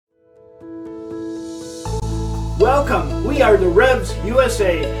Welcome. We are the Revs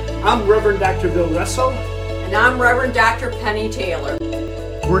USA. I'm Reverend Dr. Bill Russell. And I'm Reverend Dr. Penny Taylor.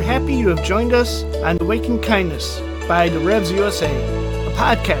 We're happy you have joined us on Awaken Kindness by the Revs USA, a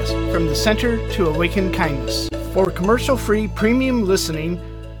podcast from the Center to Awaken Kindness. For commercial-free premium listening,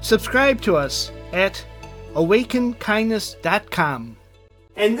 subscribe to us at awakenkindness.com.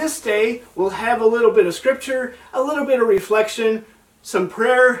 And this day, we'll have a little bit of scripture, a little bit of reflection, some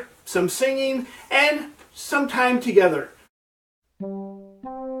prayer, some singing, and some time together.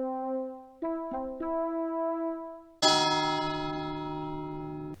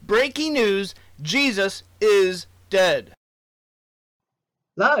 Breaking news, Jesus is dead.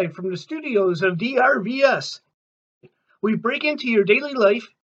 Live from the studios of DRVS, we break into your daily life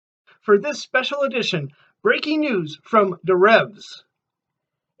for this special edition, Breaking News from the Revs.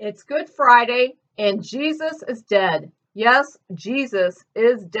 It's Good Friday, and Jesus is dead. Yes, Jesus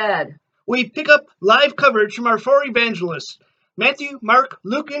is dead. We pick up live coverage from our four evangelists, Matthew, Mark,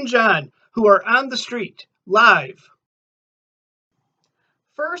 Luke, and John, who are on the street, live.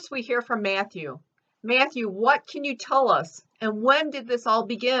 First, we hear from Matthew. Matthew, what can you tell us, and when did this all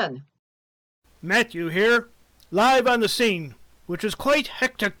begin? Matthew here, live on the scene, which was quite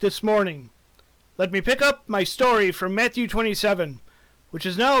hectic this morning. Let me pick up my story from Matthew 27, which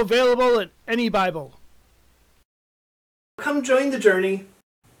is now available in any Bible. Come join the journey,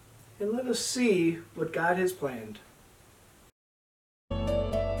 and let us see what God has planned.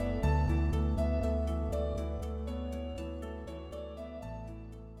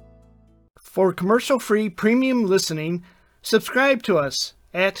 For commercial-free premium listening, subscribe to us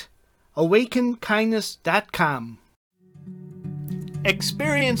at awakenkindness.com.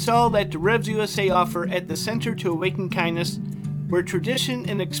 Experience all that the Revs USA offer at the Center to Awaken Kindness, where tradition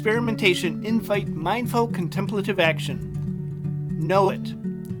and experimentation invite mindful contemplative action. Know it.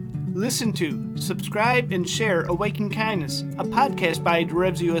 Listen to, subscribe, and share Awaken Kindness, a podcast by the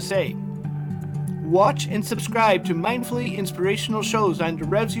Revs USA. Watch and subscribe to mindfully inspirational shows on the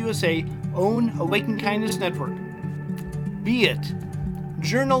Revs USA own Awaken Kindness Network. Be it.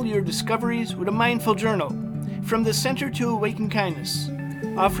 Journal your discoveries with a mindful journal from the Center to Awaken Kindness,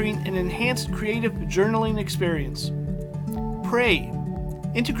 offering an enhanced creative journaling experience. Pray.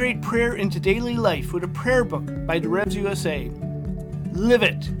 Integrate prayer into daily life with a prayer book by the Revs USA. Live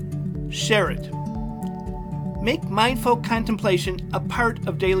it. Share it. Make mindful contemplation a part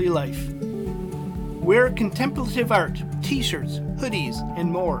of daily life. Wear contemplative art, t-shirts, hoodies,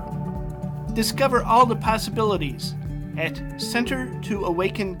 and more. Discover all the possibilities at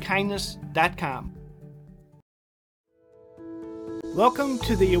centertoawakenkindness.com. Welcome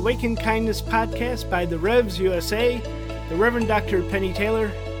to the Awaken Kindness podcast by the Revs USA, the Reverend Dr. Penny Taylor,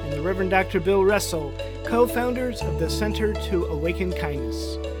 and the Reverend Dr. Bill Russell, co-founders of the Center to Awaken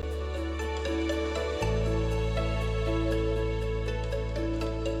Kindness.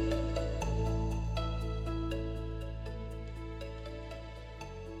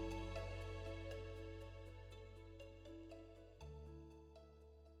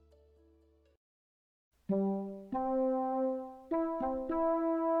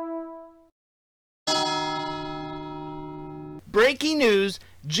 Breaking news,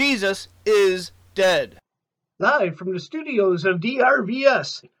 Jesus is dead. Live from the studios of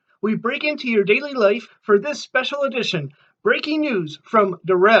DRVS, we break into your daily life for this special edition, Breaking News from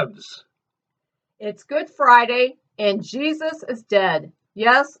the Revs. It's Good Friday, and Jesus is dead.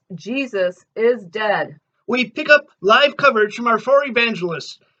 Yes, Jesus is dead. We pick up live coverage from our four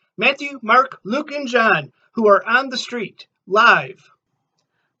evangelists, Matthew, Mark, Luke, and John, who are on the street, live.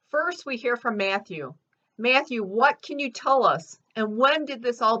 First, we hear from Matthew. Matthew, what can you tell us, and when did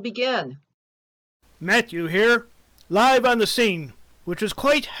this all begin? Matthew here, live on the scene, which was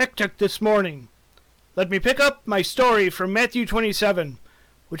quite hectic this morning. Let me pick up my story from Matthew 27,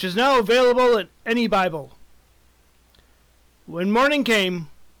 which is now available in any Bible. When morning came,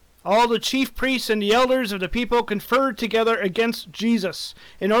 all the chief priests and the elders of the people conferred together against Jesus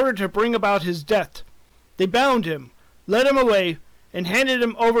in order to bring about his death. They bound him, led him away, and handed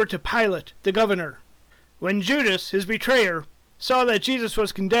him over to Pilate, the governor. When Judas, his betrayer, saw that Jesus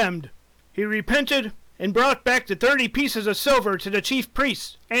was condemned, he repented and brought back the 30 pieces of silver to the chief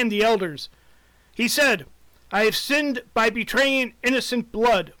priests and the elders. He said, "I have sinned by betraying innocent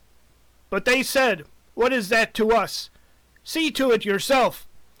blood." But they said, "What is that to us? See to it yourself."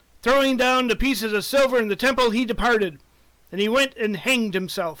 Throwing down the pieces of silver in the temple, he departed, and he went and hanged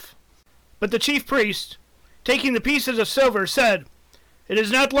himself. But the chief priest, taking the pieces of silver, said, "It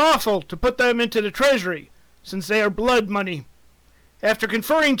is not lawful to put them into the treasury, since they are blood money." After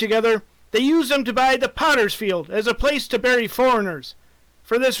conferring together, they used them to buy the potter's field as a place to bury foreigners.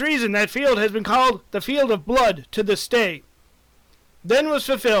 For this reason that field has been called the field of blood to this day. Then was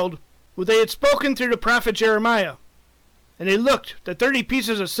fulfilled what they had spoken through the prophet Jeremiah. And they looked, the 30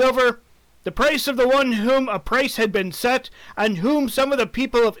 pieces of silver, the price of the one whom a price had been set, on whom some of the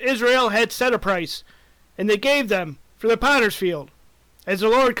people of Israel had set a price, and they gave them for the potter's field, as the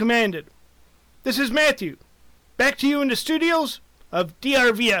Lord commanded. This is Matthew. Back to you in the studios of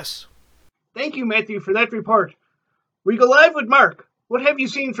DRVS. Thank you, Matthew, for that report. We go live with Mark. What have you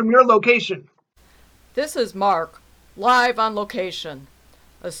seen from your location? This is Mark, live on location.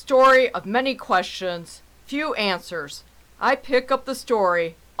 A story of many questions, few answers. I pick up the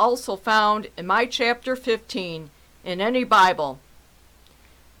story, also found in my chapter 15 in any Bible.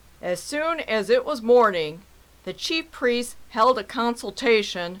 As soon as it was morning, the chief priests held a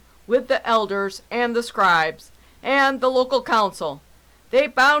consultation with the elders and the scribes and the local council. They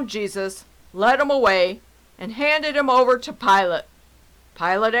bound Jesus, led him away, and handed him over to Pilate.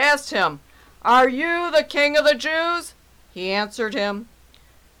 Pilate asked him, "Are you the king of the Jews?" He answered him,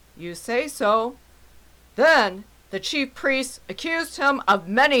 "You say so." Then the chief priests accused him of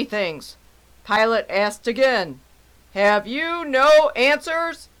many things. Pilate asked again, "Have you no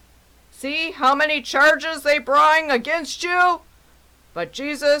answers? See how many charges they bring against you?" But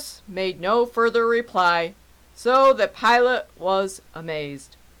Jesus made no further reply, so that Pilate was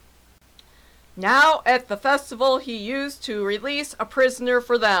amazed. Now at the festival he used to release a prisoner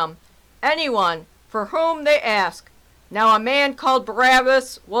for them, anyone for whom they asked. Now a man called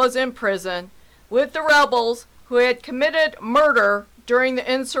Barabbas was in prison with the rebels who had committed murder during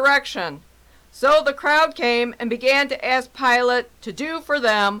the insurrection. So the crowd came and began to ask Pilate to do for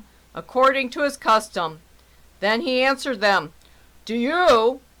them according to his custom. Then he answered them, "Do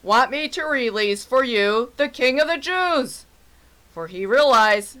you want me to release for you the king of the Jews?" For he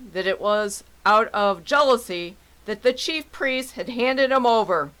realized that it was out of jealousy that the chief priests had handed him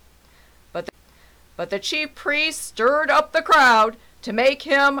over. But the chief priests stirred up the crowd to make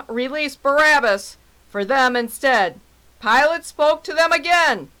him release Barabbas for them instead. Pilate spoke to them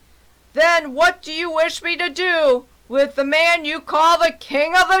again. "Then what do you wish me to do with the man you call the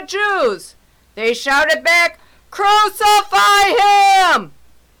king of the Jews?" They shouted back, "Crucify him!"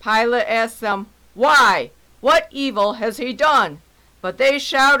 Pilate asked them, "Why? What evil has he done?" But they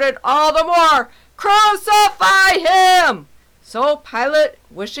shouted all the more, "Crucify him!" So Pilate,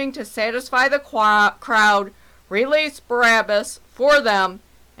 wishing to satisfy the crowd, released Barabbas for them,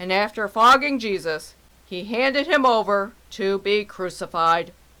 and after flogging Jesus, he handed him over to be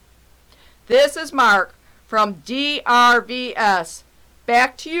crucified. This is Mark from DRVS.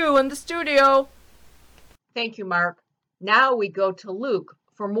 Back to you in the studio. Thank you, Mark. Now we go to Luke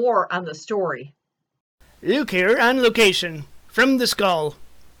for more on the story. Luke here on location, from the skull.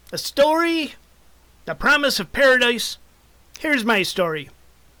 A story, the promise of paradise. Here's my story.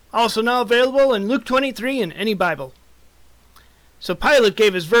 Also now available in Luke 23 in any Bible. So Pilate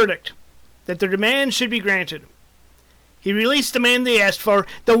gave his verdict, that their demand should be granted. He released the man they asked for,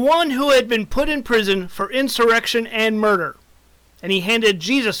 the one who had been put in prison for insurrection and murder, and he handed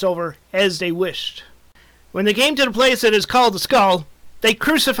Jesus over as they wished. When they came to the place that is called the skull, they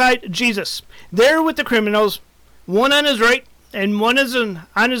crucified Jesus, there with the criminals, one on his right and one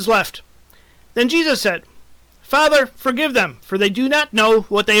on his left. Then Jesus said, "Father, forgive them, for they do not know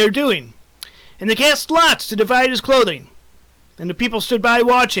what they are doing." And they cast lots to divide his clothing. And the people stood by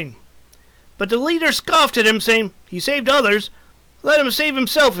watching. But the leader scoffed at him, saying, "He saved others. Let him save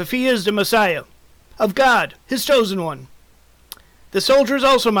himself if he is the Messiah of God, his chosen one." The soldiers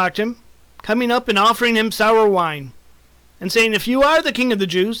also mocked him, coming up and offering him sour wine, and saying, "If you are the king of the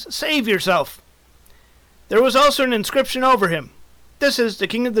Jews, save yourself." There was also an inscription over him, "This is the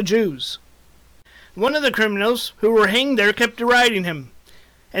King of the Jews." One of the criminals who were hanged there kept deriding him,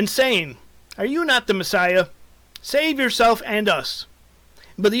 and saying, "Are you not the Messiah? Save yourself and us."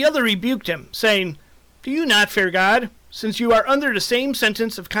 But the other rebuked him, saying, "Do you not fear God, since you are under the same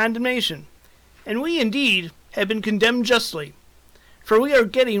sentence of condemnation? And we indeed have been condemned justly, for we are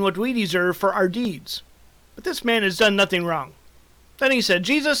getting what we deserve for our deeds. But this man has done nothing wrong." Then he said,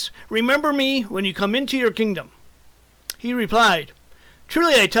 "Jesus, remember me when you come into your kingdom." He replied,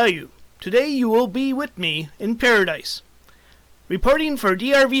 "Truly I tell you, today you will be with me in paradise." Reporting for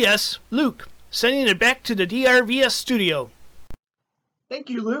DRVS, Luke, sending it back to the DRVS studio. Thank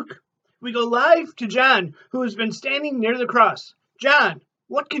you, Luke. We go live to John, who has been standing near the cross. John,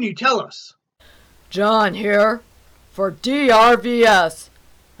 what can you tell us? John here for DRVS.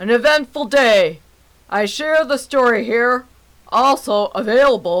 An eventful day. I share the story here, also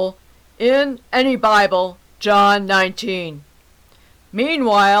available in any Bible, John 19.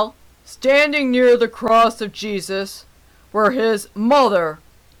 Meanwhile, standing near the cross of Jesus were his mother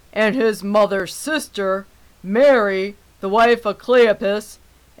and his mother's sister, Mary, the wife of Cleopas,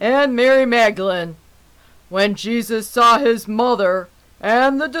 and Mary Magdalene. When Jesus saw his mother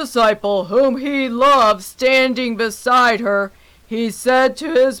and the disciple whom he loved standing beside her, he said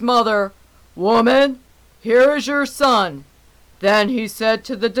to his mother, "Woman, here is your son." Then he said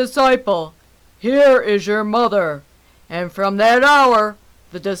to the disciple, "Here is your mother." And from that hour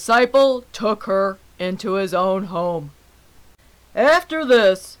the disciple took her into his own home. After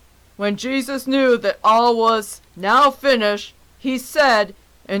this, when Jesus knew that all was now finished, he said,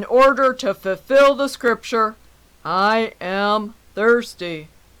 in order to fulfill the scripture, "I am thirsty."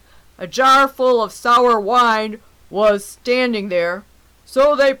 A jar full of sour wine was standing there,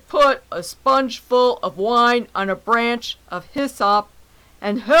 so they put a sponge full of wine on a branch of hyssop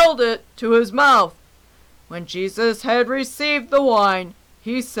and held it to his mouth. When Jesus had received the wine,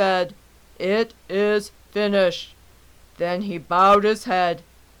 he said, "It is finished." Then he bowed his head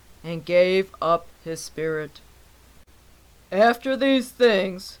and gave up his spirit. After these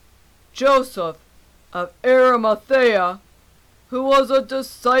things, Joseph of Arimathea, who was a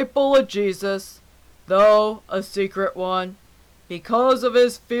disciple of Jesus, though a secret one, because of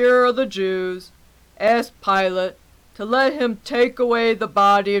his fear of the Jews, asked Pilate to let him take away the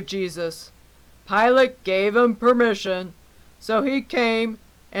body of Jesus. Pilate gave him permission, so he came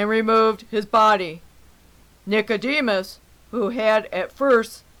and removed his body. Nicodemus, who had at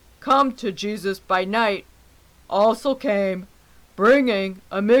first come to Jesus by night, also came, bringing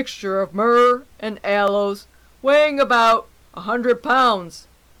a mixture of myrrh and aloes, weighing about 100 pounds.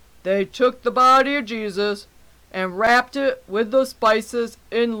 They took the body of Jesus and wrapped it with the spices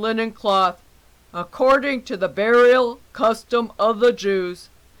in linen cloth, according to the burial custom of the Jews.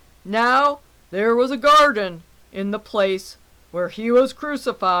 Now there was a garden in the place where he was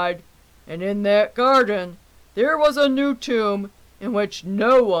crucified, and in that garden there was a new tomb in which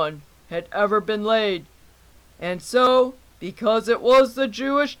no one had ever been laid. And so, because it was the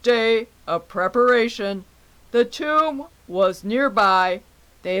Jewish day of preparation, the tomb was nearby.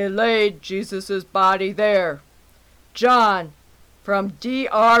 They laid Jesus' body there. John, from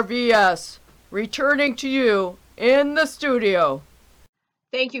DRVS, returning to you in the studio.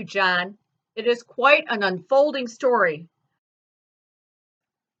 Thank you, John. It is quite an unfolding story.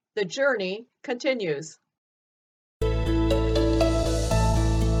 The journey continues.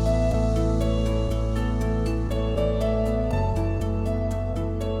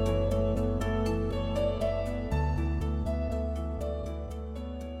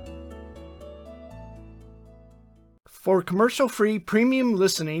 For commercial-free premium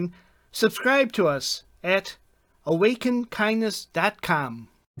listening, subscribe to us at awakenkindness.com.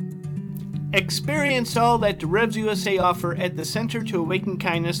 Experience all that DRVS offer at the Center to Awaken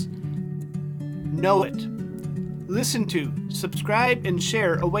Kindness. Know it. Listen to, subscribe, and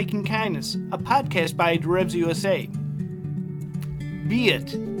share Awaken Kindness, a podcast by DRVS. Be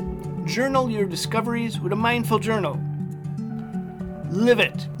it. Journal your discoveries with a mindful journal. Live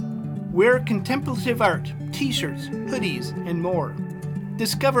it. Wear contemplative art, t-shirts, hoodies, and more.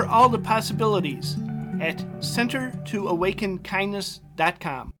 Discover all the possibilities at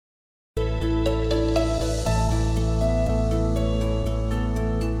centertoawakenkindness.com.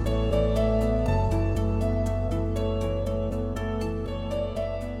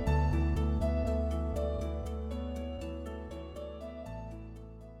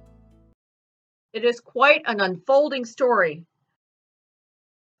 It is quite an unfolding story.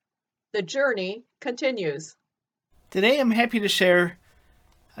 The journey continues. Today I'm happy to share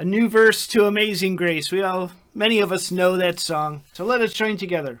a new verse to Amazing Grace. Many of us know that song, so let us join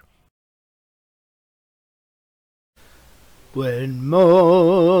together. When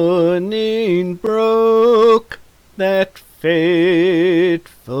morning broke that fateful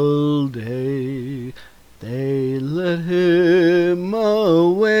day, they led him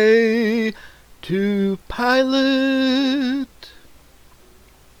away to Pilate.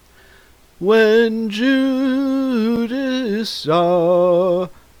 When Judas saw,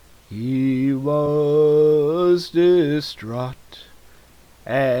 he was distraught,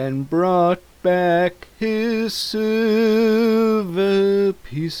 and brought back his silver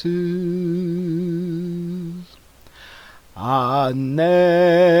pieces. On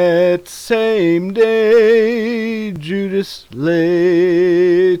that same day, Judas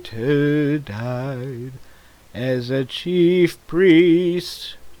later died, as a chief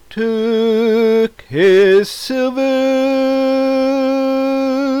priest took his silver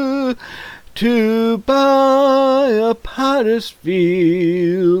to buy a potter's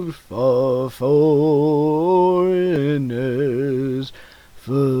field for foreigners,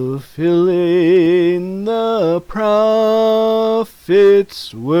 fulfilling the the prophet's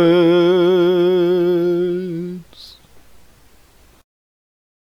words.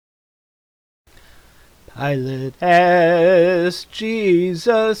 Pilate asked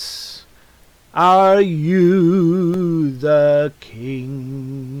Jesus, "Are you the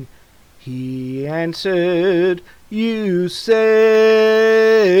king?" He answered, "You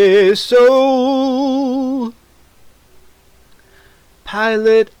say so."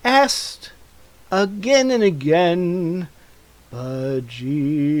 Pilate asked again and again, but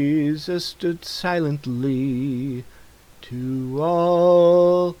Jesus stood silently to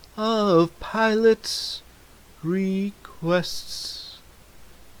all of Pilate's requests.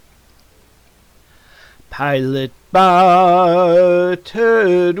 Pilate bartered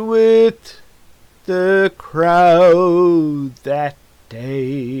with the crowd that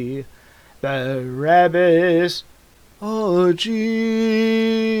day, Barabbas or Jesus.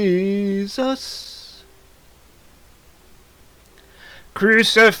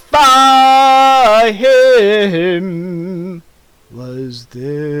 "Crucify him," was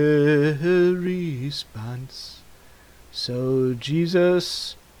their response. So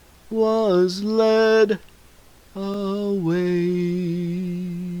Jesus was led away.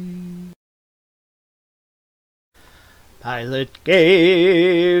 Pilate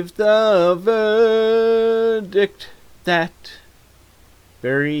gave the verdict that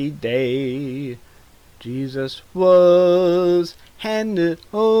very day. Jesus was handed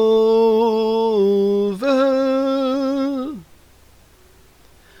over.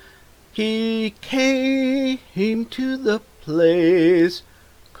 He came to the place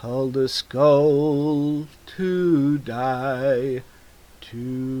called a skull to die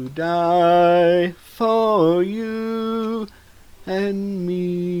for you and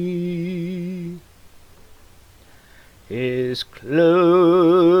me. His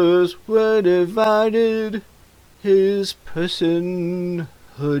clothes were divided, his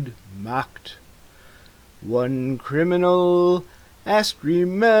personhood mocked. One criminal asked,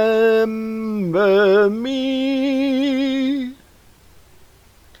 "Remember me."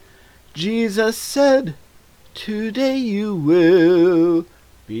 Jesus said, "Today you will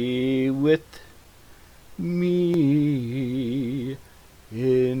be with me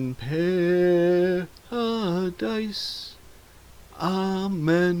in paradise.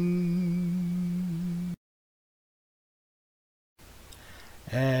 Amen."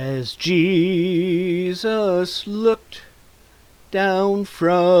 As Jesus looked down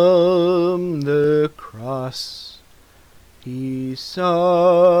from the cross, he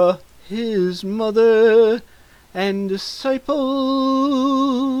saw his mother and disciple.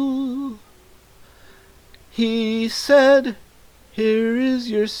 He said, "Here is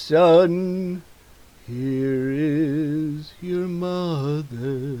your son, here is your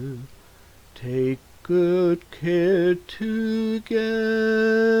mother. Take good care together."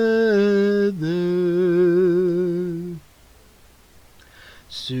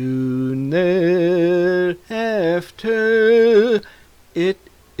 Soon thereafter it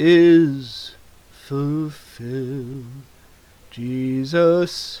is fulfilled.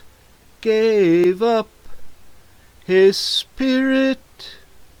 Jesus gave up his spirit.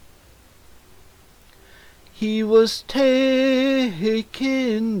 He was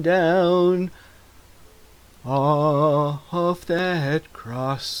taken down off that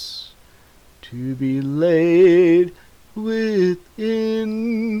cross to be laid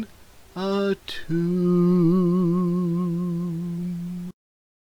within a tomb.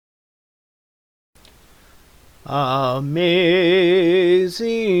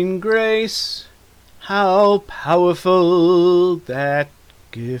 Amazing grace, how powerful that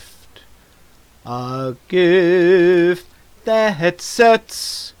gift, a gift that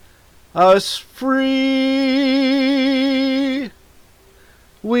sets us free.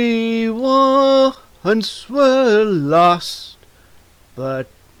 We once were lost, but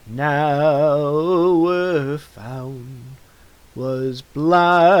now we're found, was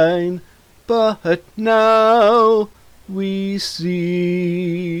blind, but now we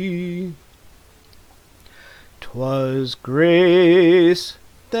see. 'Twas grace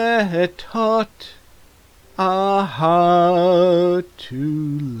that taught our heart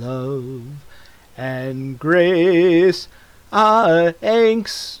to love, and grace our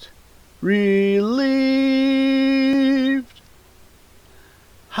angst relieved.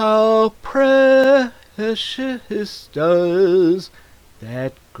 How precious does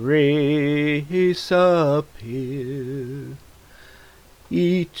that grace appear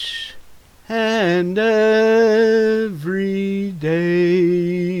each and every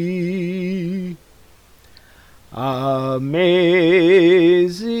day. Amazing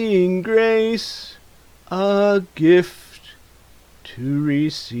grace, a gift to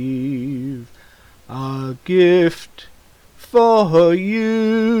receive, a gift for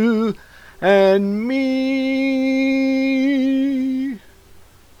you and me,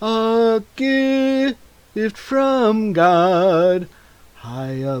 a gift from God,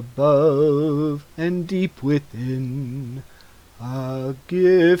 high above and deep within, a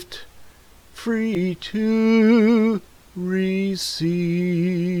gift free to receive.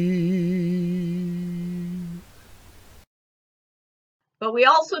 But we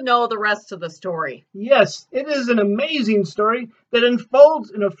also know the rest of the story. Yes, it is an amazing story that unfolds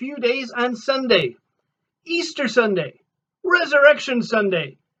in a few days on Sunday. Easter Sunday, Resurrection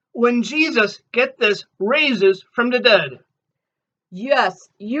Sunday, when Jesus, get this, raises from the dead. Yes,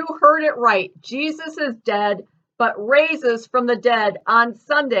 you heard it right. Jesus is dead, but raises from the dead on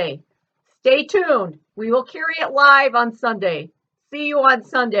Sunday. Stay tuned. We will carry it live on Sunday. See you on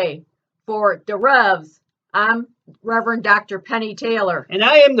Sunday. For DRVS, I'm Reverend Dr. Penny Taylor. And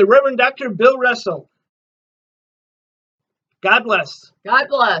I am the Reverend Dr. Bill Russell. God bless. God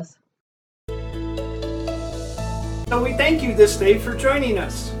bless. So we thank you this day for joining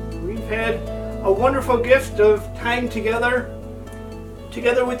us. We've had a wonderful gift of time together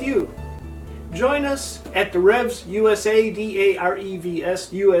with you. Join us at DRVS USA,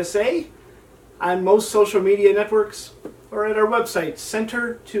 DREVS USA, on most social media networks, or at our website,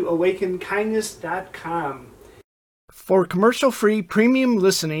 centertoawakenkindness.com. For commercial-free premium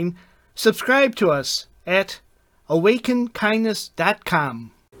listening, subscribe to us at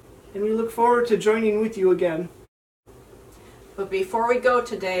awakenkindness.com. And we look forward to joining with you again. But before we go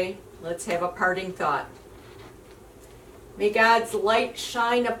today, let's have a parting thought. May God's light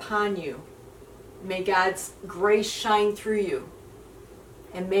shine upon you. May God's grace shine through you.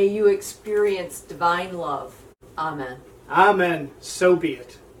 And may you experience divine love. Amen. Amen. So be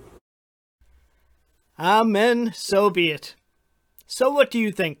it. Amen. So be it. So what do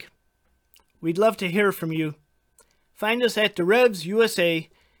you think? We'd love to hear from you. Find us at DRVS USA,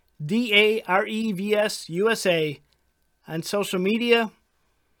 DAREVS USA, on social media,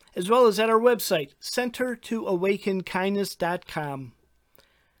 as well as at our website, centertoawakenkindness.com,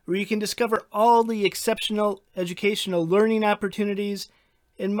 where you can discover all the exceptional educational learning opportunities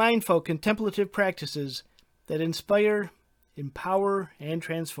and mindful contemplative practices that inspire, empower, and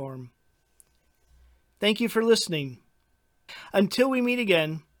transform. Thank you for listening. Until we meet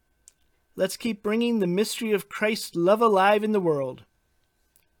again, let's keep bringing the mystery of Christ's love alive in the world.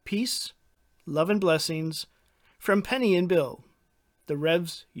 Peace, love, and blessings from Penny and Bill,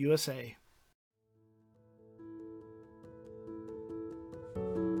 DRVS USA.